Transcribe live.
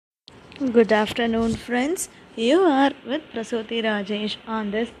Good afternoon, friends. You are with Prasuti Rajesh on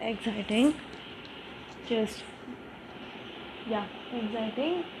this exciting, just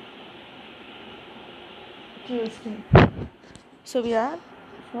exciting Tuesday. So we are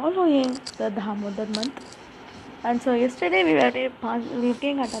following the Damodar month, and so yesterday we were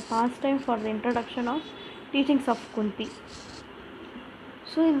looking at a pastime for the introduction of teachings of Kunti.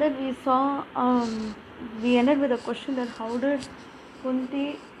 So in that we ended with a question that how did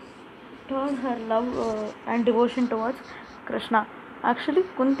Kunti turn her love and devotion towards Krishna. Actually,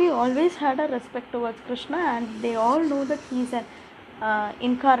 Kunti always had a respect towards Krishna, and they all know that he is an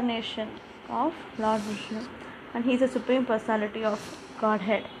incarnation of Lord Vishnu, and he is a supreme personality of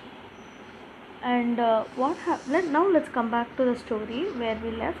Godhead. And now let's come back to the story where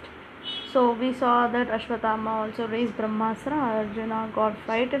we left. So we saw that Ashwatthama also raised Brahmastra. Arjuna got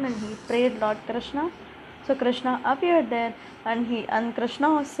frightened and he prayed Lord Krishna. So Krishna appeared there, and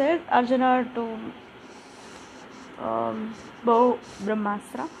Krishna said Arjuna to bow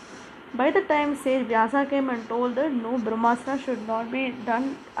Brahmastra. By the time sage Vyasa came and told that no, Brahmastra should not be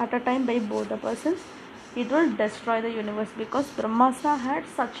done at a time by both the persons. It will destroy the universe because Brahmastra had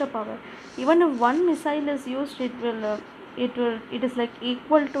such a power. Even if one missile is used, it is like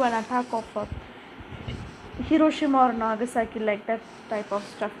equal to an attack of Hiroshima or Nagasaki, like that type of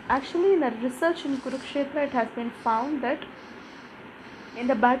stuff. Actually, in the research in Kurukshetra, it has been found that in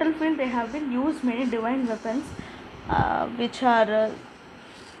the battlefield they have been used many divine weapons, which are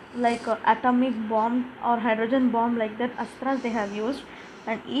like atomic bomb or hydrogen bomb, like that astras they have used.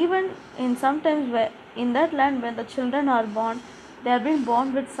 And even in sometimes where in that land when the children are born, they are being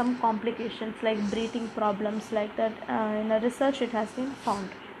born with some complications like breathing problems, like that. In the research it has been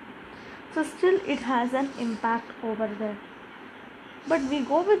found. So still it has an impact over there. But we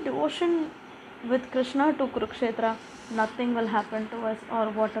go with devotion with Krishna to Kurukshetra, nothing will happen to us or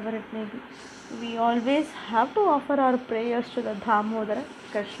whatever it may be. We always have to offer our prayers to the Damodara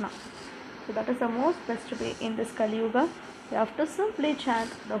Krishna. So that is the most best way in this Kali Yuga. We have to simply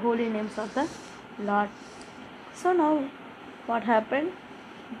chant the holy names of the Lord. So now what happened?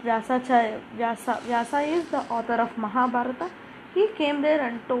 Vyasa is the author of Mahabharata. He came there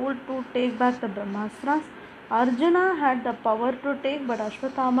and told to take back the Brahmastras. Arjuna had the power to take, but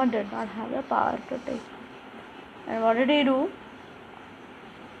Ashwatthama did not have the power to take. And what did he do?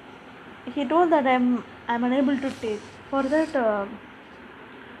 He told that I'm unable to take. For that,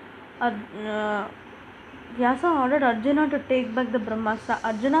 Vyasa ordered Arjuna to take back the Brahmastra.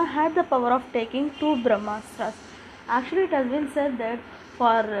 Arjuna had the power of taking two Brahmastras. Actually, it has been said that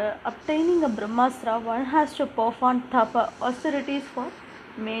for obtaining a Brahmastra, one has to perform tapa, austerities for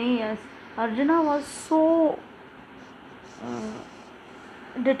many years. Arjuna was so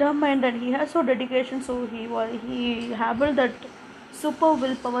determined and he has so dedication, so he had that super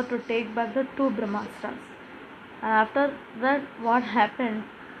willpower to take back the two Brahmastras. After that, what happened?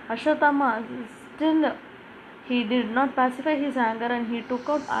 Ashwatthama still he did not pacify his anger and he took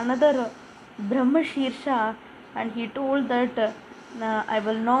out another Brahmashirsha and he told that I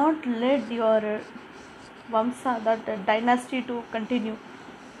will not let your Vamsa, that dynasty, to continue.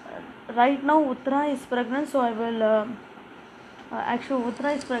 Right now Uttara is pregnant, so I will actually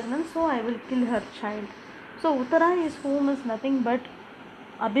Uttara is pregnant, so I will kill her child. So Uttara is whom is nothing but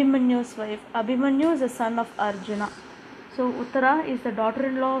Abhimanyu's wife. Abhimanyu is the son of Arjuna. So Uttara is the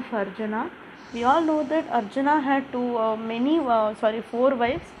daughter-in-law of Arjuna. We all know that Arjuna had four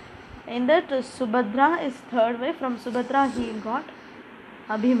wives. In that, Subhadra is third wife. From Subhadra he got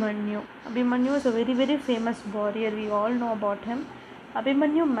Abhimanyu. Abhimanyu is a very, very famous warrior. We all know about him.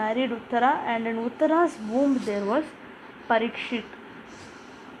 Abhimanyu married Uttara, and in Uttara's womb there was Parikshit.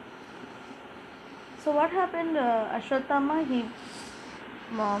 So what happened? Ashwatthama he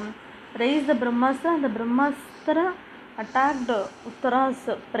raised the Brahmastra, and the Brahmastra attacked Uttara's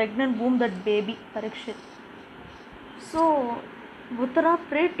pregnant womb, that baby Parikshit. So Uttara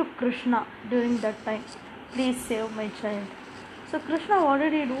prayed to Krishna during that time, please save my child. So Krishna, what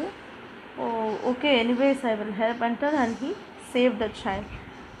did he do? Oh, okay, anyways I will help, and he saved the child.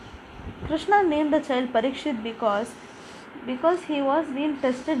 Krishna named the child Parikshit because he was being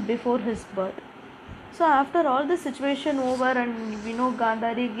tested before his birth. So after all the situation over, and we know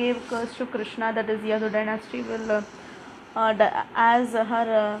Gandhari gave curse to Krishna, that is Yadu dynasty will as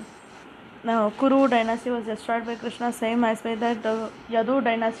her Kuru dynasty was destroyed by Krishna, same as by that Yadu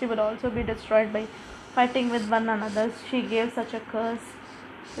dynasty will also be destroyed by fighting with one another. She gave such a curse.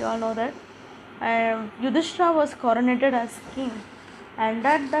 We all know that. Yudhishthira was coronated as king, and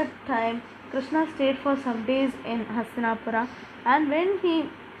at that time Krishna stayed for some days in Hastinapura, and when he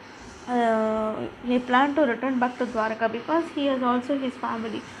planned to return back to Dwarka because he has also his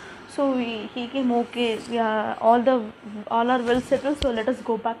family. So he came, okay, yeah, all are well settled, so let us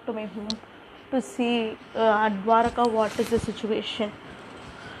go back to my home to see at Dwaraka what is the situation.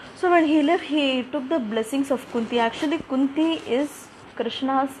 So when he left, he took the blessings of Kunti. Actually, Kunti is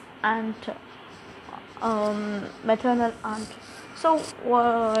Krishna's aunt, maternal aunt. So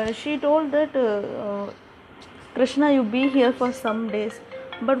she told that Krishna, you be here for some days.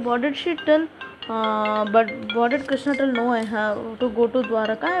 But what did she tell? But what did Krishna tell? No, I have to go to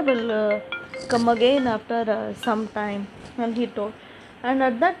Dwaraka. I will come again after some time. And he told. And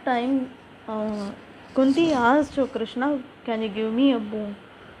at that time, Kunti asked Krishna, can you give me a boon?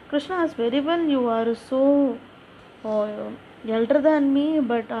 Krishna asked, very well, you are so elder than me,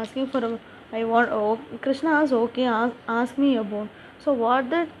 but asking for a, I want. Oh, Krishna asked, okay, ask me a boon. So what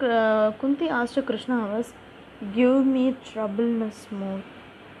did Kunti asked to Krishna was, give me troubleness more.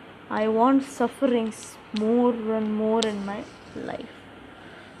 I want sufferings more and more in my life.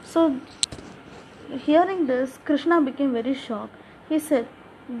 So hearing this, Krishna became very shocked. He said,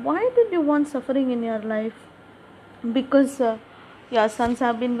 why did you want suffering in your life? Because your sons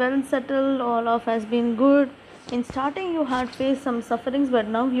have been well settled, all of has been good. In starting you had faced some sufferings, but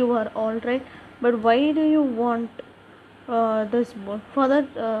now you are all right. But why do you want this boon? For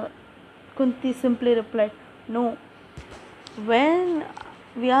that Kunti simply replied, no, when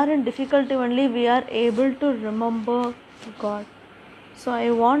we are in difficulty only we are able to remember God. So I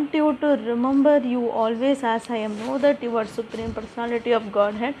want you to remember you always, as I am know that you are Supreme Personality of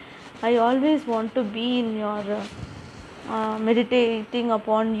Godhead. I always want to be in your meditating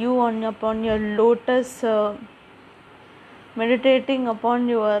upon you, upon your lotus, meditating upon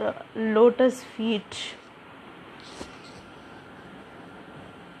your lotus feet.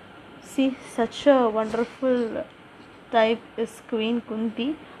 See, such a wonderful type is Queen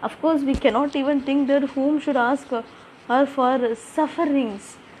Kunti. Of course, we cannot even think that whom should ask her for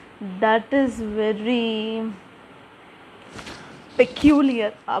sufferings. That is very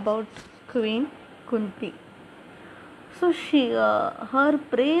peculiar about Queen Kunti. So her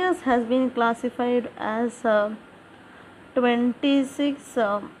prayers has been classified as 26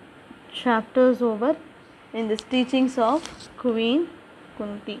 chapters over in the teachings of Queen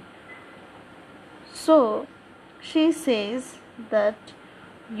Kunti. So she says that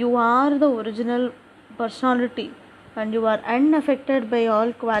you are the original personality and you are unaffected by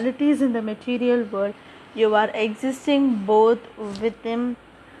all qualities in the material world. You are existing both within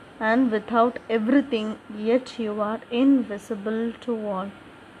and without everything, yet you are invisible to all.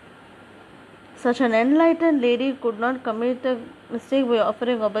 Such an enlightened lady could not commit a mistake by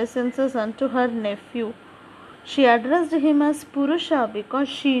offering obeisances unto her nephew. She addressed him as Purusha because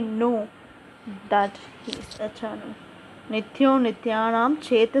she knew that he is eternal. Nityo Nityanam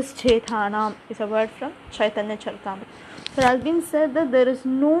Chetas Chethanam is a word from Chaitanya Charitamrita. So it has been said that there is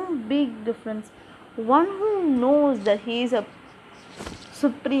no big difference. One who knows that he is a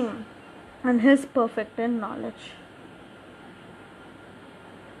supreme and is perfect in knowledge.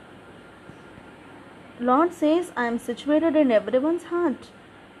 Lord says, I am situated in everyone's heart,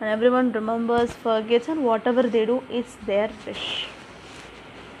 and everyone remembers, forgets, and whatever they do is their wish.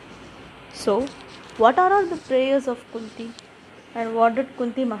 So, what are all the prayers of Kunti, and what did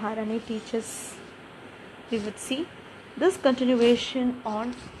Kunti Maharani teach us? We would see this continuation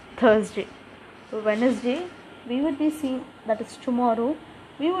on Thursday. Wednesday, we would be seeing, that is tomorrow,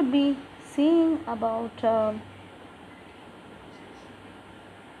 we would be seeing about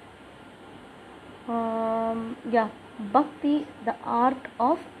Bhakti, the art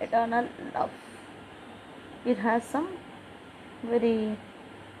of eternal love. It has some very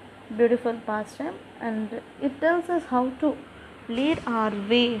beautiful pastime and it tells us how to lead our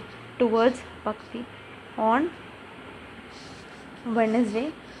way towards Bhakti. On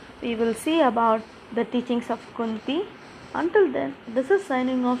Wednesday, we will see about the teachings of Kunti. Until then, this is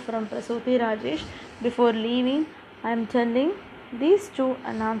signing off from Prasuti Rajesh. Before leaving, I am telling these two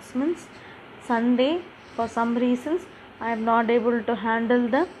announcements. Sunday, for some reasons, I am not able to handle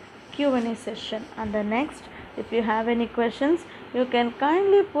the Q&A session. And the next, if you have any questions, you can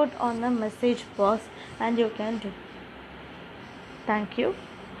kindly put on the message box and you can do. Thank you.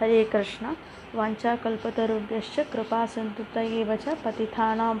 Hare Krishna. Vancha kalpatarubhyascha kripa sindhutayeva cha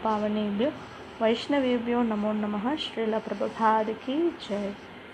patithanam pavanebhyo Vaishnavebhyo namo namaha. Srila Prabhupada ki jai.